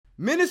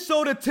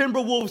Minnesota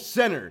Timberwolves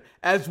center,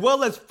 as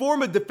well as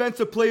former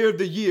Defensive Player of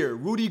the Year,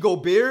 Rudy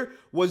Gobert,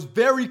 was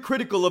very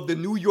critical of the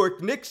New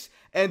York Knicks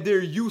and their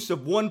use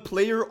of one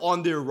player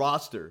on their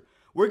roster.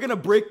 We're going to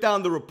break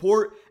down the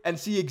report and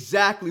see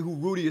exactly who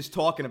Rudy is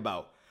talking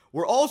about.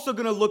 We're also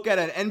going to look at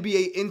an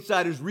NBA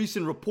Insider's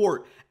recent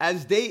report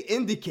as they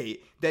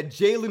indicate that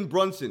Jalen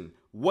Brunson,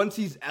 once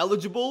he's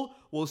eligible,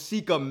 will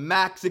seek a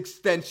max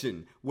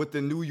extension with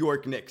the New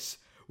York Knicks.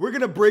 We're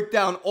going to break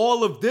down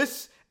all of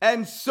this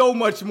and so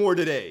much more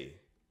today.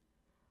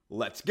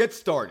 Let's get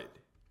started.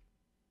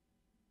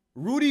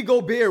 Rudy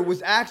Gobert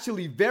was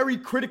actually very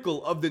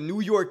critical of the New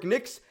York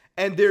Knicks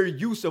and their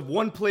use of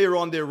one player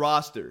on their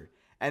roster.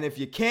 And if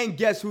you can't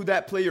guess who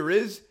that player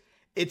is,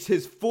 it's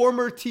his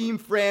former Team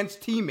France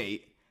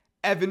teammate,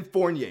 Evan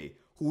Fournier,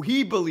 who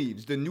he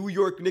believes the New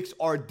York Knicks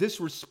are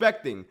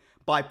disrespecting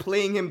by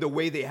playing him the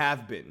way they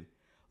have been.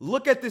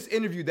 Look at this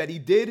interview that he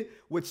did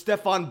with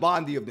Stefan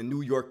Bondy of the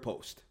New York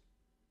Post.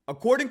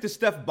 According to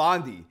Steph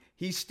Bondy,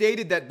 he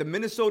stated that the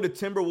Minnesota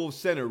Timberwolves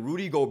center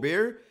Rudy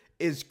Gobert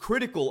is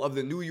critical of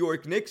the New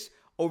York Knicks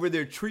over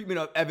their treatment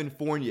of Evan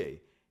Fournier,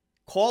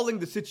 calling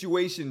the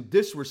situation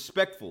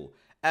disrespectful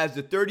as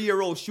the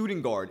 30-year-old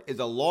shooting guard is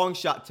a long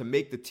shot to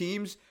make the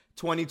team's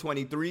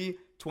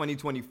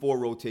 2023-2024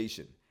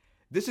 rotation.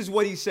 This is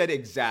what he said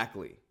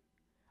exactly.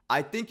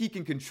 I think he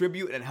can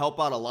contribute and help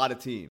out a lot of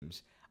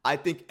teams. I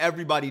think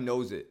everybody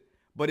knows it.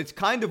 But it's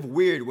kind of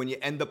weird when you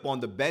end up on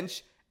the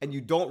bench and you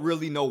don't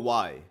really know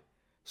why.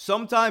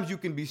 Sometimes you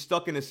can be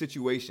stuck in a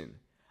situation.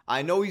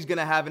 I know he's going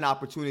to have an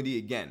opportunity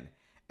again,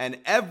 and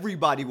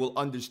everybody will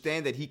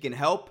understand that he can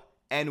help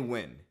and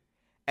win,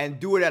 and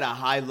do it at a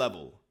high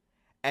level,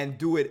 and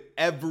do it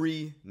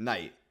every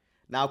night.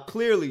 Now,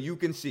 clearly you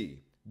can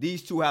see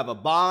these two have a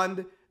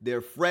bond,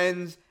 they're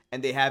friends,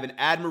 and they have an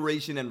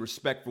admiration and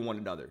respect for one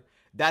another.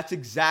 That's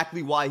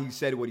exactly why he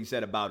said what he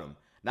said about him.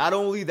 Not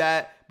only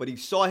that, but he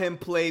saw him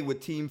play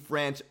with Team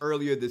France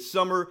earlier this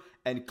summer,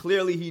 and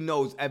clearly he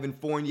knows Evan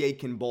Fournier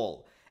can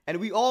ball. And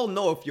we all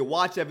know if you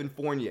watch Evan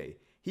Fournier,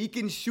 he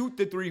can shoot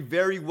the three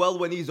very well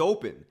when he's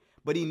open,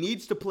 but he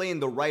needs to play in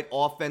the right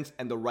offense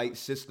and the right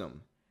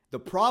system. The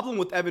problem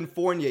with Evan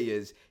Fournier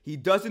is he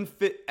doesn't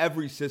fit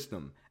every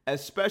system,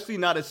 especially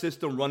not a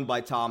system run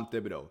by Tom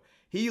Thibodeau.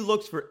 He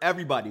looks for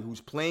everybody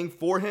who's playing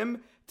for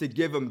him to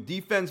give him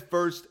defense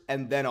first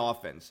and then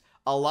offense.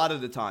 A lot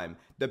of the time,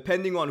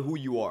 depending on who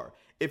you are.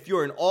 If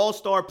you're an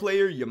all-star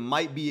player, you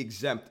might be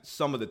exempt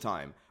some of the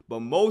time. But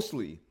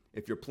mostly,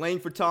 if you're playing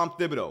for Tom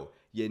Thibodeau,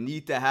 you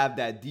need to have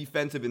that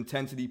defensive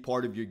intensity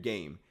part of your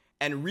game.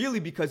 And really,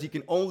 because he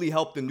can only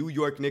help the New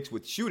York Knicks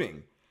with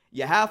shooting,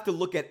 you have to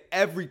look at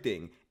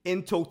everything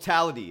in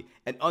totality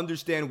and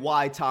understand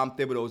why Tom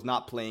Thibodeau is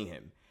not playing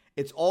him.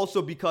 It's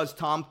also because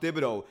Tom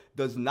Thibodeau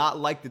does not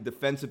like the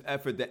defensive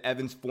effort that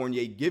Evan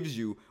Fournier gives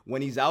you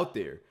when he's out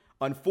there.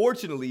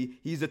 Unfortunately,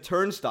 he's a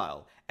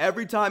turnstile.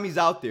 Every time he's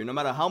out there, no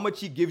matter how much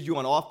he gives you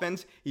on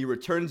offense, he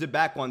returns it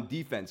back on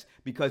defense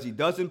because he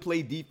doesn't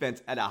play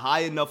defense at a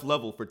high enough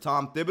level for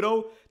Tom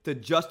Thibodeau to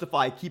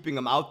justify keeping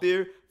him out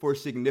there for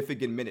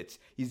significant minutes.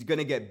 He's going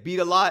to get beat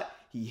a lot.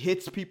 He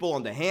hits people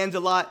on the hands a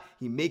lot.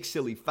 He makes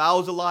silly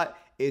fouls a lot.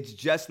 It's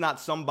just not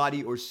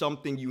somebody or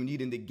something you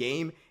need in the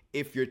game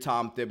if you're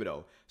Tom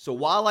Thibodeau. So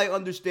while I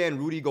understand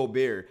Rudy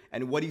Gobert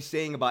and what he's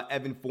saying about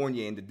Evan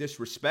Fournier and the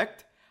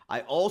disrespect, I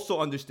also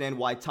understand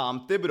why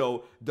Tom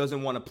Thibodeau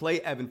doesn't want to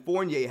play Evan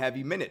Fournier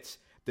heavy minutes.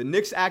 The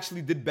Knicks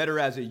actually did better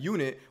as a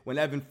unit when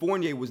Evan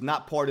Fournier was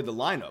not part of the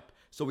lineup.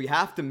 So we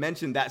have to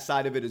mention that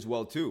side of it as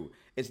well too.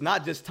 It's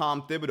not just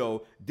Tom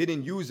Thibodeau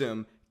didn't use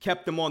him,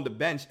 kept him on the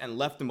bench and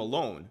left him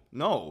alone.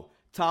 No,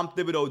 Tom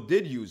Thibodeau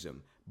did use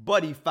him.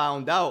 But he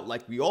found out,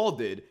 like we all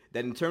did,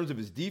 that in terms of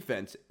his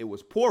defense, it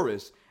was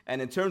porous.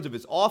 And in terms of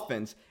his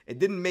offense, it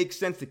didn't make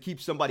sense to keep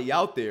somebody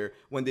out there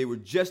when they were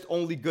just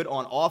only good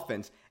on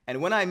offense.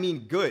 And when I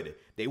mean good,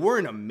 they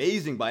weren't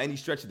amazing by any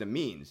stretch of the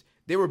means.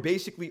 They were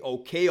basically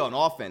okay on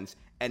offense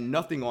and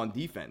nothing on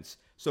defense.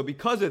 So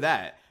because of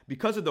that,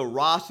 because of the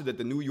roster that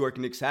the New York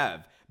Knicks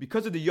have,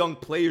 because of the young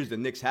players the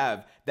Knicks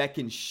have that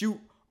can shoot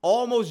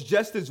almost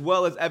just as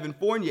well as Evan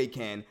Fournier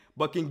can,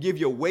 but can give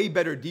you way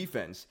better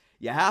defense,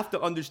 you have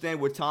to understand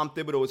where Tom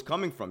Thibodeau is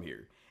coming from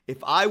here.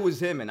 If I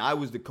was him and I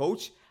was the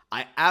coach,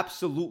 I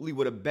absolutely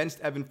would have benched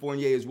Evan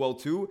Fournier as well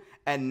too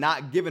and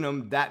not given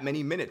him that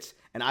many minutes.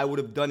 And I would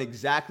have done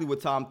exactly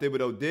what Tom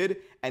Thibodeau did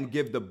and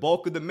give the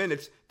bulk of the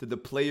minutes to the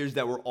players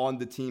that were on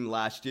the team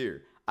last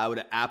year. I would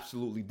have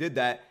absolutely did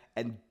that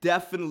and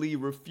definitely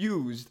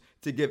refused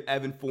to give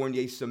Evan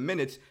Fournier some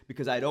minutes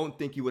because I don't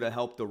think he would have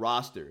helped the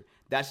roster.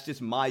 That's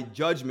just my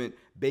judgment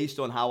based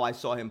on how I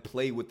saw him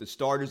play with the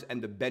starters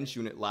and the bench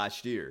unit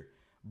last year.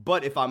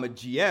 But if I'm a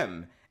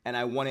GM and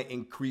I want to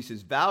increase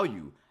his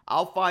value,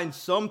 I'll find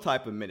some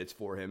type of minutes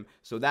for him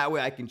so that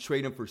way I can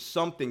trade him for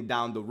something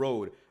down the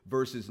road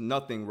versus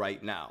nothing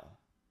right now.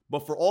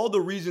 But for all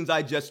the reasons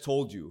I just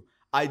told you,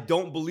 I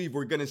don't believe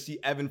we're going to see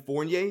Evan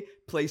Fournier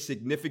play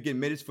significant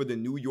minutes for the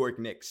New York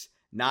Knicks.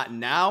 Not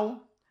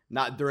now,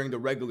 not during the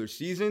regular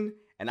season,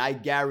 and I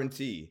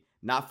guarantee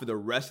not for the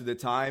rest of the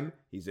time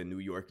he's a New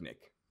York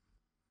Knick.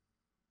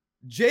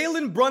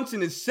 Jalen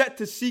Brunson is set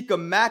to seek a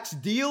max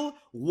deal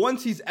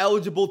once he's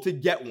eligible to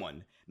get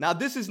one. Now,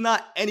 this is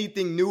not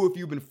anything new if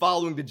you've been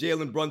following the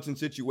Jalen Brunson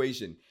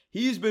situation.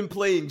 He's been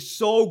playing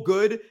so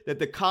good that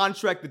the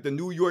contract that the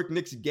New York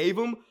Knicks gave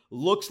him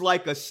looks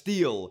like a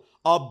steal,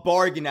 a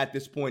bargain at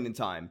this point in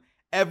time.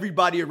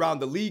 Everybody around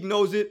the league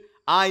knows it.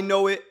 I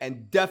know it,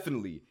 and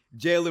definitely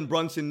Jalen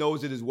Brunson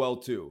knows it as well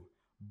too.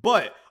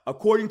 But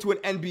according to an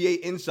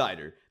NBA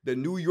insider, the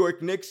New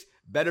York Knicks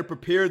better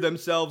prepare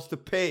themselves to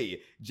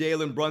pay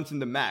Jalen Brunson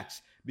the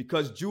max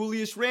because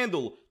Julius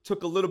Randle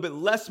took a little bit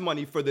less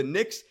money for the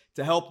Knicks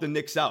to help the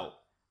Knicks out.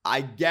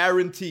 I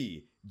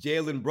guarantee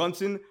Jalen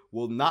Brunson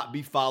will not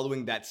be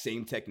following that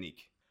same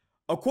technique.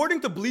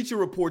 According to Bleacher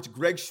Report's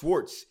Greg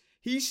Schwartz,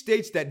 he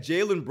states that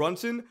Jalen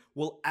Brunson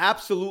will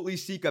absolutely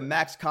seek a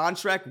max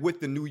contract with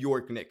the New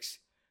York Knicks.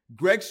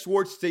 Greg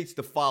Schwartz states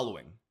the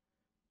following.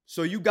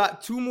 So you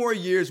got 2 more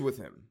years with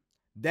him.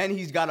 Then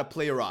he's got a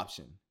player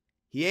option.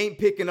 He ain't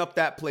picking up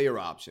that player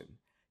option.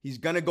 He's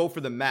going to go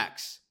for the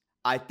max.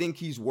 I think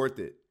he's worth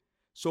it.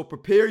 So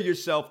prepare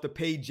yourself to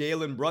pay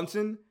Jalen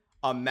Brunson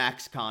a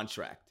max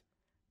contract.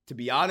 To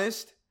be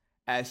honest,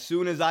 as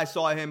soon as I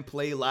saw him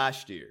play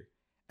last year,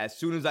 as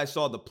soon as I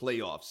saw the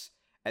playoffs,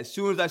 as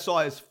soon as I saw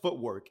his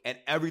footwork and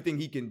everything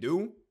he can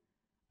do,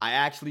 I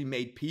actually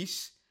made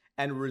peace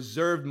and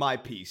reserved my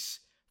peace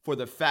for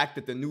the fact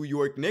that the New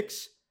York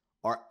Knicks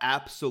are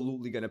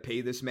absolutely going to pay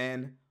this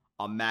man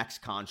a max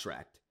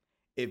contract.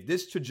 If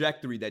this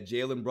trajectory that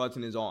Jalen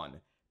Brunson is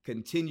on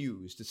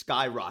continues to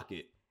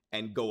skyrocket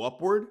and go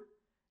upward,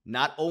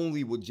 not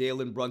only will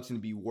Jalen Brunson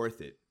be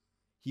worth it,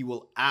 he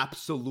will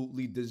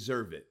absolutely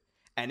deserve it.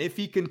 And if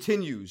he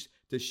continues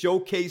to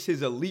showcase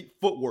his elite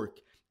footwork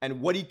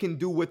and what he can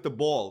do with the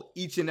ball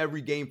each and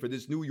every game for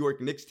this New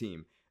York Knicks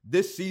team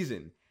this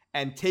season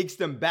and takes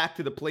them back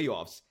to the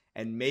playoffs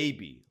and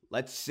maybe,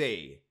 let's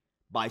say,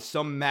 by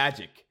some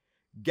magic,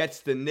 gets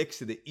the Knicks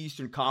to the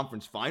Eastern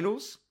Conference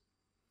Finals,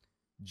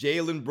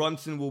 Jalen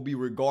Brunson will be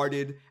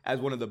regarded as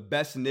one of the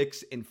best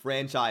Knicks in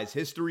franchise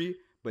history.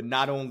 But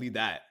not only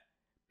that,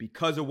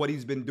 because of what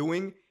he's been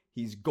doing,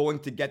 he's going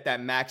to get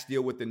that max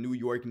deal with the New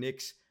York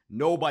Knicks.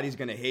 Nobody's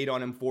going to hate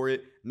on him for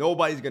it.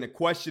 Nobody's going to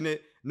question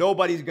it.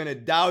 Nobody's going to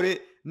doubt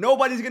it.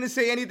 Nobody's going to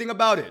say anything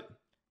about it.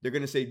 They're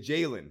going to say,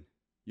 Jalen,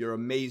 you're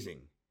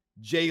amazing.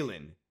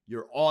 Jalen,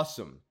 you're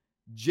awesome.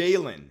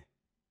 Jalen,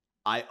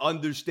 I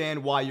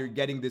understand why you're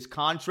getting this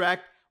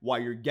contract, why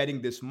you're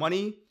getting this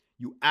money.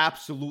 You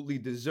absolutely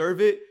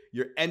deserve it.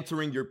 You're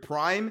entering your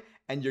prime,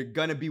 and you're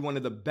going to be one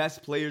of the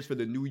best players for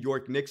the New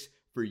York Knicks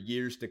for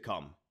years to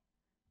come.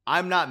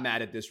 I'm not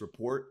mad at this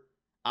report.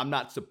 I'm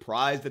not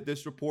surprised at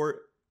this report.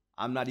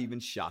 I'm not even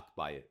shocked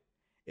by it.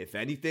 If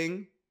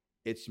anything,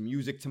 it's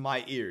music to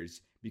my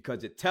ears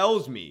because it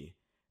tells me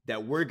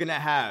that we're going to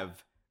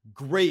have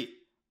great,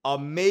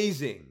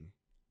 amazing,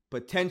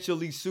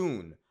 potentially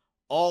soon,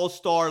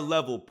 all-star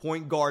level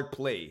point guard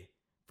play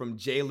from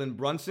Jalen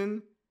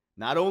Brunson,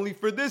 not only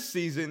for this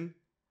season,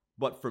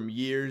 but from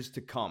years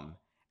to come.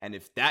 And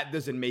if that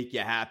doesn't make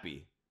you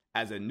happy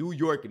as a New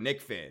York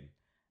Knicks fan,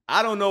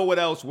 I don't know what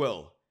else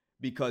will,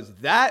 because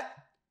that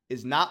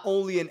is not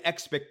only an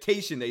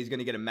expectation that he's going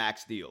to get a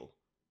max deal.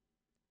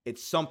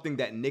 It's something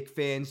that Knicks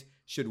fans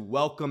should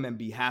welcome and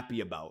be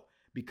happy about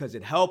because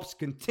it helps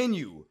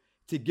continue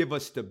to give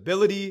us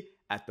stability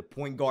at the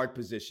point guard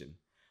position.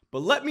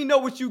 But let me know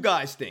what you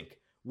guys think.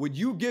 Would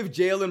you give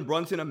Jalen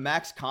Brunson a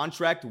max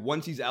contract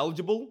once he's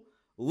eligible?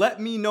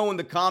 Let me know in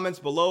the comments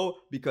below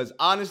because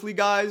honestly,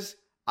 guys,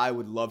 I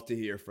would love to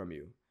hear from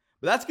you.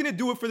 But that's going to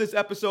do it for this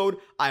episode.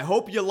 I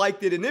hope you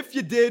liked it. And if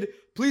you did,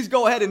 please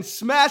go ahead and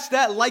smash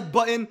that like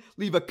button.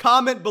 Leave a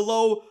comment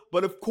below.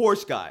 But of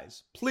course,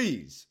 guys,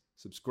 please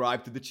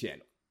subscribe to the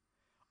channel.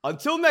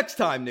 Until next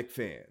time, Knicks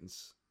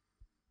fans.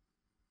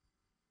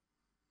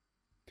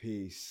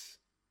 Peace.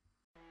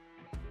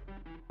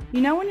 You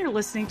know when you're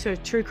listening to a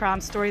true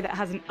crime story that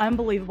has an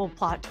unbelievable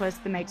plot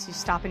twist that makes you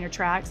stop in your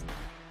tracks?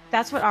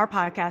 That's what our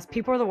podcast,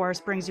 People Are the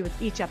Worst, brings you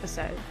with each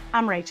episode.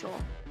 I'm Rachel.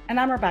 And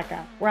I'm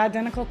Rebecca. We're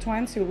identical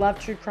twins who love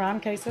true crime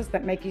cases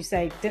that make you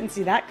say, didn't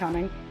see that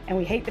coming, and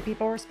we hate the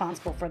people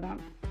responsible for them.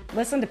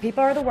 Listen to People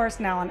Are the Worst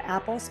now on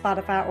Apple,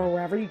 Spotify, or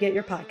wherever you get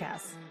your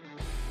podcasts.